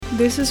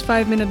This is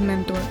 5 Minute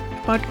Mentor,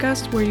 a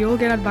podcast where you'll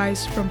get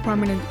advice from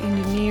prominent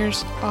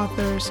engineers,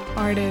 authors,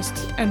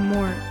 artists, and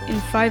more in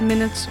 5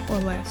 minutes or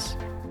less.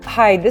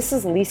 Hi, this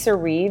is Lisa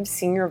Reeves,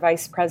 Senior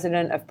Vice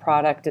President of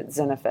Product at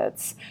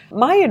Zenefits.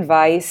 My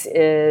advice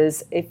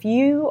is if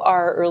you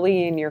are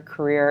early in your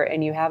career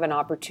and you have an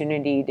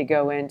opportunity to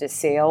go into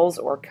sales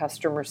or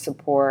customer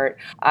support,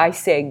 I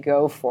say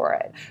go for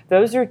it.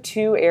 Those are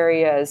two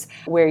areas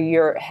where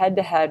you're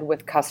head-to-head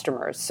with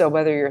customers. So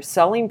whether you're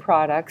selling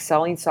products,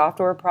 selling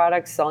software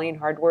products, selling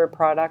hardware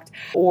product,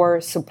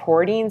 or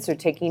supporting, so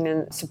taking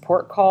in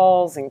support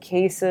calls and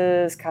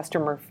cases,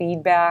 customer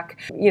feedback,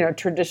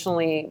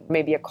 traditionally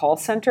maybe a call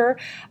center.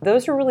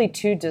 Those are really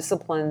two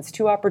disciplines,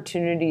 two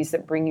opportunities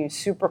that bring you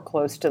super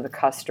close to the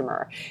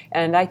customer.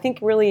 And I think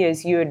really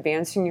as you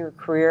advance in your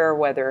career,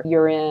 whether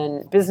you're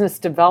in business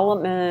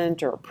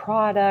development or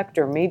product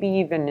or maybe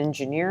even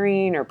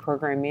engineering or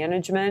program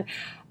management,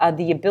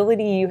 the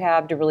ability you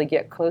have to really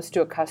get close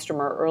to a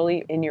customer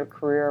early in your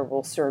career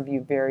will serve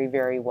you very,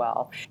 very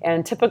well.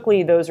 And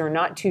typically those are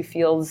not two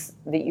fields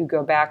that you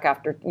go back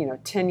after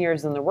 10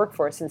 years in the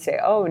workforce and say,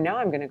 oh, now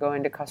I'm going to go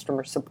into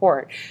customer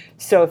support.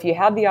 So if you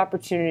have the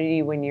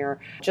opportunity when you're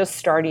just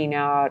starting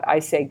out, I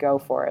say go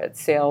for it,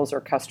 sales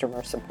or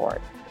customer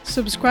support.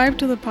 Subscribe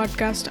to the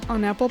podcast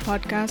on Apple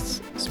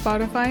Podcasts,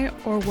 Spotify,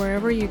 or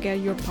wherever you get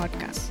your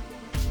podcasts.